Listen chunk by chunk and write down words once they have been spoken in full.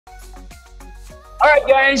All right,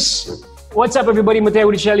 guys. What's up, everybody?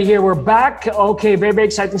 Matteo Guidicelli here. We're back. Okay, very, very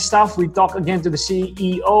exciting stuff. We talked again to the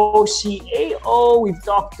CEO, CAO. We've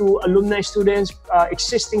talked to alumni students,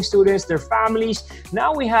 existing students, their families.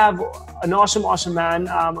 Now we have an awesome, awesome man,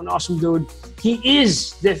 an awesome dude. He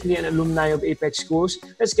is definitely an alumni of APEC Schools.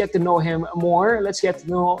 Let's get to know him more. Let's get to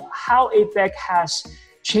know how APEC has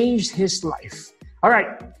changed his life. All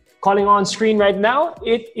right. Calling on screen right now,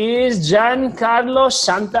 it is Giancarlo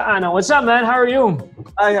Santa Ana. What's up, man? How are you?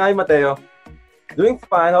 Hi, Matteo. Doing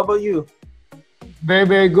fine. How about you? Very,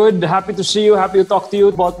 very good. Happy to see you. Happy to talk to you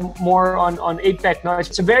about more on APEC. Now,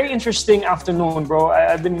 it's a very interesting afternoon, bro.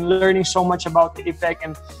 I've been learning so much about APEC,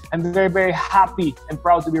 and I'm very, very happy and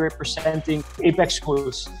proud to be representing APEC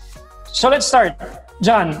Schools. So let's start.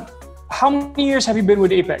 John, how many years have you been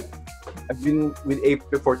with APEC? I've been with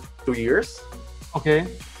APEC for 2 years. Okay.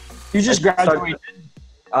 You just graduated?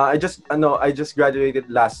 I just graduated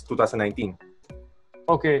last 2019.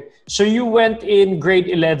 Okay. So you went in grade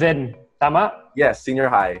 11, tama? Yes, senior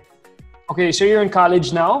high. Okay, so you're in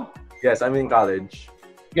college now? Yes, I'm in college.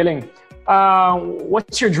 Galing.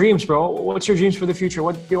 What's your dreams, bro? What's your dreams for the future?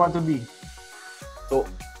 What do you want to be?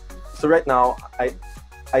 So right now,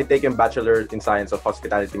 I take a Bachelor in Science of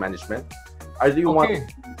Hospitality Management. I really want to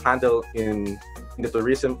handle in the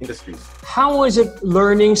tourism industries. How was it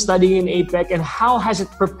learning, studying in APEC, and how has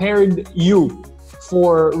it prepared you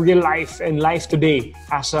for real life and life today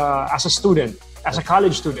as a student, as a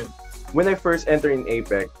college student? When I first entered in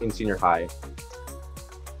APEC in senior high,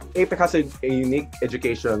 APEC has a unique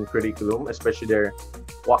education curriculum, especially their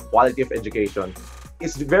quality of education.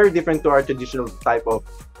 It's very different to our traditional type of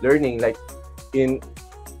learning. Like in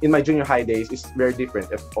my junior high days, it's very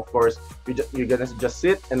different. Of course, you're gonna just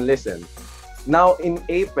sit and listen. Now in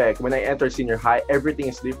APEC, when I entered senior high, everything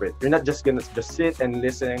is different. You're not just gonna just sit and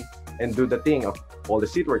listen and do the thing of all the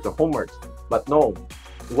seat work, the homework. But no,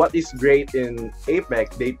 what is great in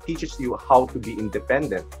APEC, they teaches you how to be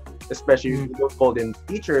independent. Especially we don't call them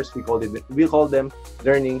teachers, we call them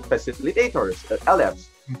learning facilitators, LFs.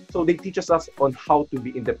 So they teach us on how to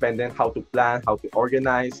be independent, how to plan, how to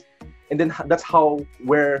organize, and then that's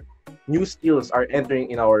where new skills are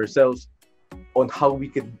entering in ourselves on how we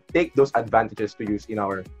could take those advantages to use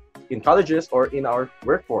in colleges or in our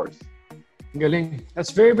workforce. Galing.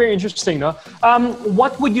 That's very, very interesting, no?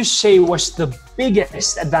 What would you say was the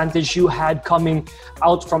biggest advantage you had coming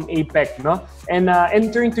out from APEC, no? And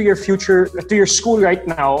entering to your school right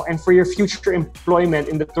now, and for your future employment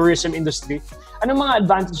in the tourism industry, ano mga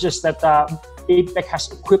advantages that APEC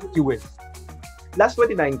has equipped you with? Last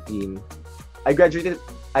 2019, I graduated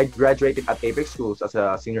at APEC Schools as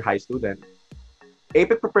a senior high student.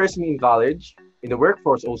 APEC prepares me in college, in the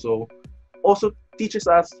workforce also teaches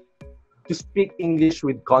us to speak English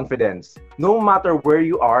with confidence. No matter where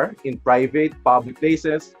you are, in private, public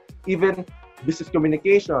places, even business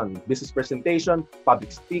communication, business presentation,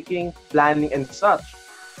 public speaking, planning, and such.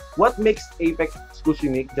 What makes APEC Schools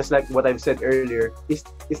unique, just like what I've said earlier, is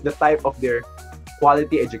the type of their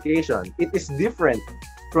quality education. It is different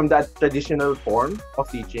from that traditional form of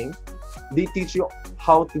teaching. They teach you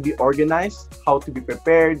how to be organized, how to be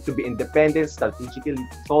prepared, to be independent, strategically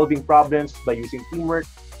solving problems by using teamwork,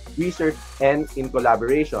 research, and in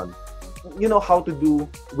collaboration. You know how to do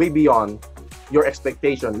way beyond your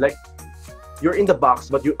expectation. Like you're in the box,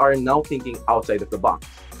 but you are now thinking outside of the box.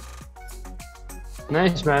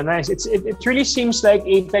 Nice, man. Nice. It really seems like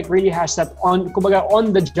APEC really has that on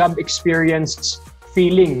the job experience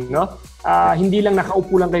feeling, no? Hindi lang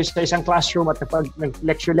nakaupo lang kayo sa isang classroom at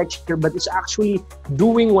lecture, but it's actually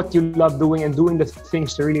doing what you love doing and doing the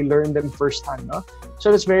things to really learn them firsthand, no?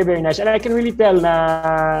 So that's very, very nice. And I can really tell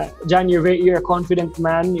na, John, you're a confident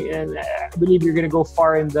man, and I believe you're gonna go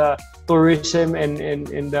far in the tourism and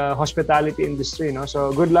in the hospitality industry, no?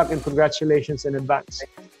 So good luck and congratulations in advance.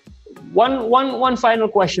 One final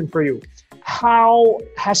question for you. How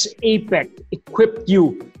has APEC equipped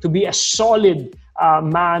you to be a solid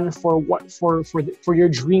man for your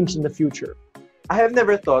dreams in the future? I have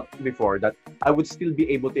never thought before that I would still be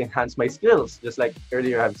able to enhance my skills. Just like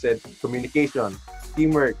earlier I've said, communication,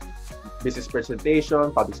 teamwork, business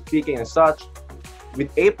presentation, public speaking, and such.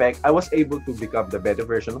 With APEC, I was able to become the better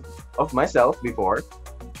version of myself before.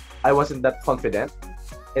 I wasn't that confident,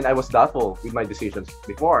 and I was doubtful with my decisions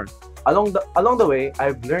before. Along the way,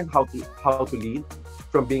 I've learned how to lead,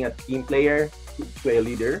 from being a team player to a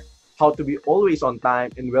leader, how to be always on time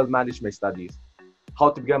and well manage my studies, how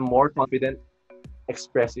to become more confident,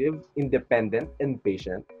 expressive, independent, and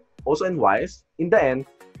patient, also and wise. In the end,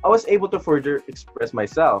 I was able to further express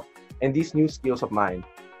myself, and these new skills of mine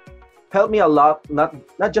helped me a lot, not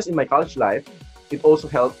just in my college life, it also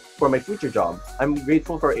helped for my future job. I'm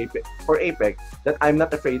grateful for APEC that I'm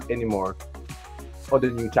not afraid anymore of the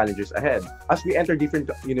new challenges ahead. As we enter different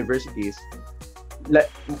universities,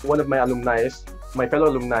 one of my fellow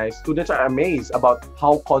alumni, students are amazed about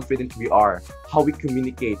how confident we are, how we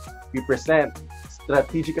communicate, we present,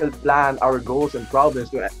 strategically plan our goals and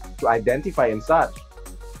problems to identify and such.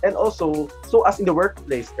 And also, so as in the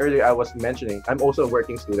workplace, earlier I was mentioning, I'm also a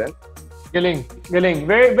working student. Galing, galing.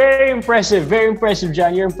 Very, very impressive,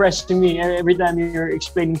 John. You're impressing me every time you're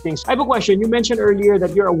explaining things. I have a question. You mentioned earlier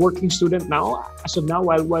that you're a working student now, as of now,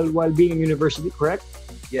 while being in university, correct?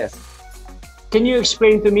 Yes. Can you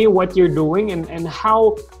explain to me what you're doing and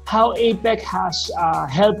how APEC has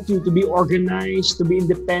helped you to be organized, to be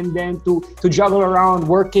independent, to juggle around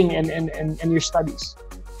working and your studies?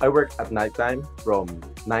 I work at nighttime from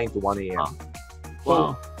 9 to 1 a.m.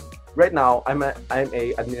 Wow. Right now, I'm a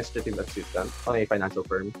administrative assistant on a financial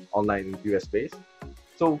firm, online US based.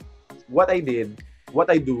 So what I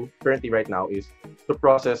do currently right now is to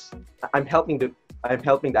process. I'm helping the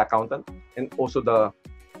accountant and also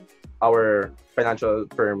our financial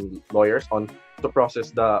firm lawyers to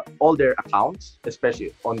process all their accounts,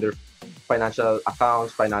 especially on their financial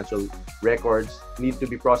accounts, financial records need to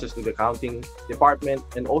be processed to the accounting department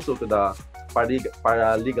and also to the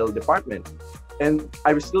paralegal department. And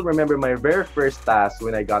I still remember my very first task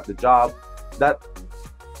when I got the job, that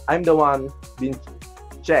I'm the one being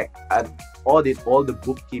checked and audit all the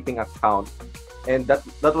bookkeeping account. And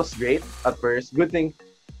that was great at first. Good thing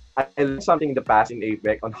I learned something in the past in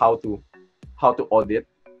APEC on how to audit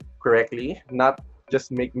correctly, not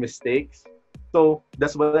just make mistakes. So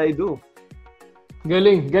that's what I do.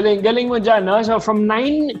 Galing mo dyan, no? So from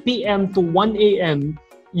 9 p.m. to 1 a.m.,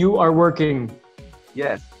 you are working.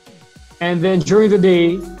 Yes. And then during the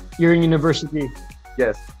day, you're in university.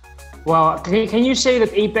 Yes. Wow. Can you say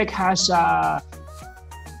that APEC has,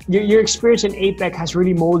 your experience in APEC has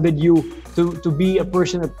really molded you to be a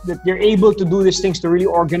person that you're able to do these things, to really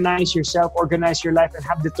organize yourself, organize your life, and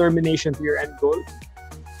have determination to your end goal?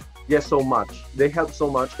 Yes, so much. They help so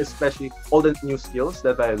much, especially all the new skills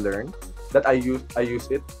that I learned, that I use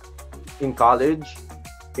it in college,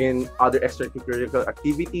 in other extracurricular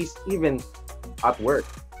activities, even at work.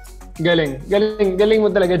 Galing mo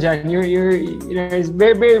talaga dyan. It's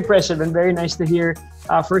very, very impressive and very nice to hear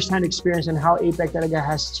first-hand experience and how APEC talaga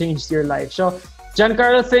has changed your life. So,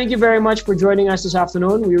 Giancarlo, thank you very much for joining us this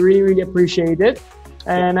afternoon. We really, really appreciate it.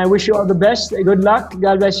 And I wish you all the best. Good luck.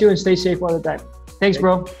 God bless you and stay safe all the time. Thanks,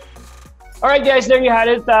 bro. All right, guys, there you had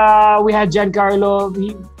it. We had Giancarlo,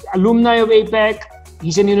 alumni of APEC.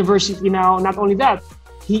 He's in university now. Not only that,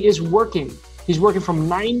 he is working. He's working from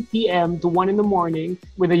 9 p.m. to 1 in the morning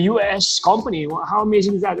with a U.S. company. How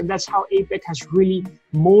amazing is that? And that's how APEC has really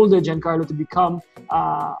molded Giancarlo to become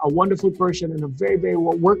a wonderful person and a very, very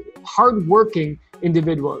hard-working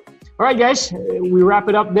individual. All right, guys, we wrap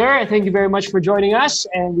it up there. Thank you very much for joining us.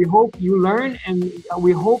 And we hope you learn and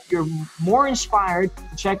we hope you're more inspired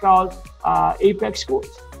to check out APEC Schools.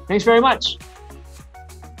 Thanks very much.